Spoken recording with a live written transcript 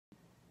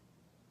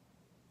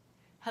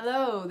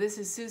Hello, this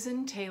is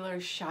Susan Taylor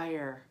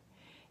Shire,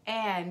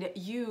 and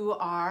you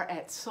are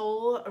at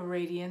Soul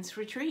Radiance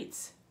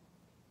Retreats.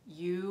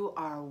 You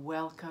are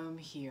welcome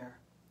here.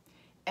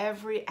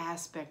 Every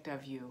aspect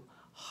of you,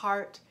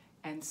 heart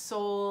and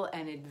soul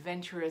and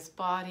adventurous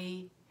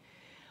body.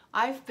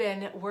 I've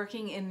been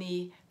working in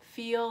the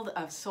field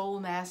of soul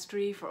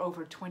mastery for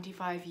over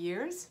 25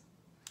 years,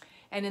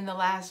 and in the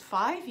last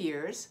 5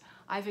 years,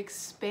 I've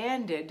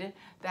expanded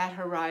that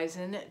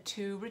horizon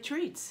to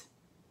retreats.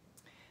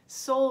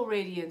 Soul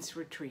Radiance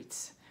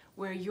Retreats,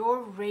 where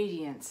your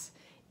radiance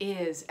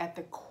is at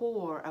the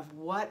core of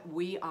what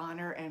we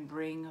honor and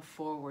bring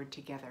forward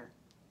together.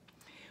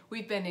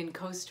 We've been in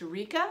Costa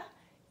Rica,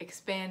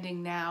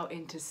 expanding now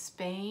into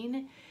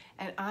Spain,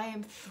 and I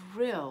am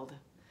thrilled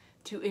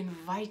to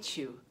invite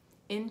you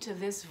into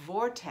this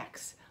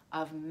vortex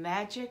of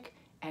magic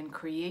and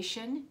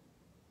creation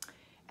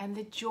and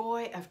the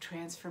joy of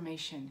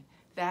transformation.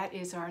 That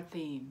is our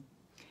theme.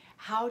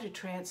 How to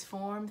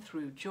transform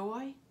through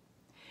joy.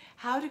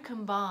 How to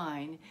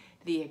combine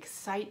the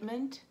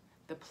excitement,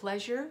 the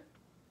pleasure,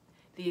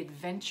 the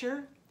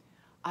adventure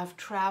of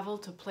travel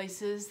to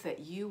places that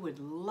you would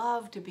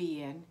love to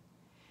be in,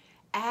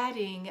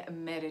 adding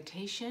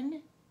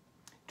meditation,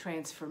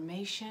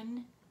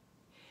 transformation,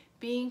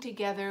 being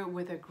together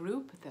with a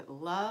group that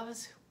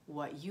loves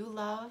what you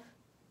love,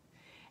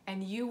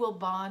 and you will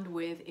bond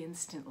with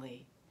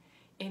instantly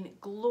in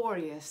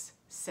glorious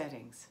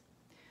settings.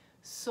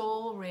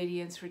 Soul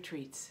Radiance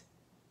Retreats.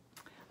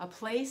 A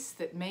place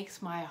that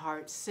makes my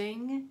heart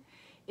sing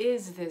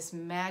is this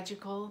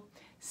magical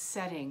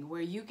setting where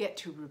you get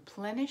to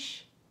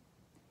replenish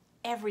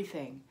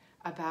everything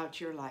about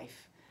your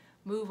life.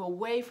 Move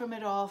away from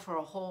it all for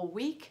a whole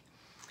week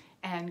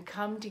and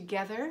come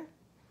together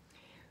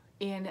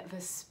in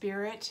the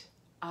spirit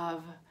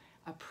of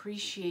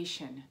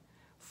appreciation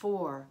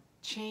for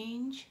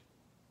change,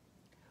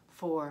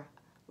 for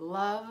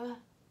love,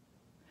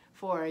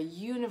 for a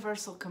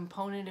universal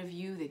component of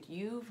you that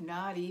you've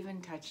not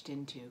even touched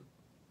into.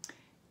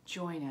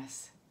 Join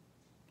us.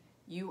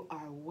 You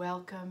are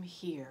welcome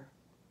here.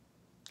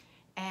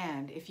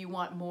 And if you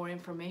want more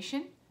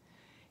information,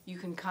 you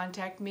can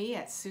contact me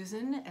at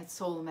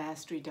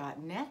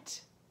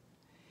susan@soulmastery.net.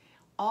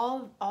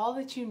 All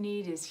that you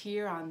need is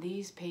here on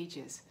these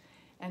pages.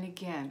 And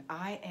again,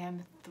 I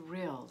am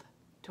thrilled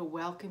to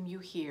welcome you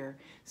here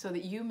so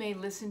that you may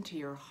listen to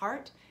your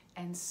heart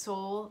and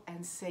soul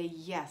and say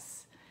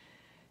yes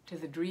to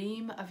the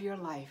dream of your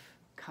life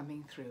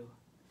coming through.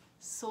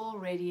 Soul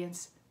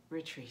Radiance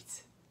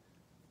Retreats.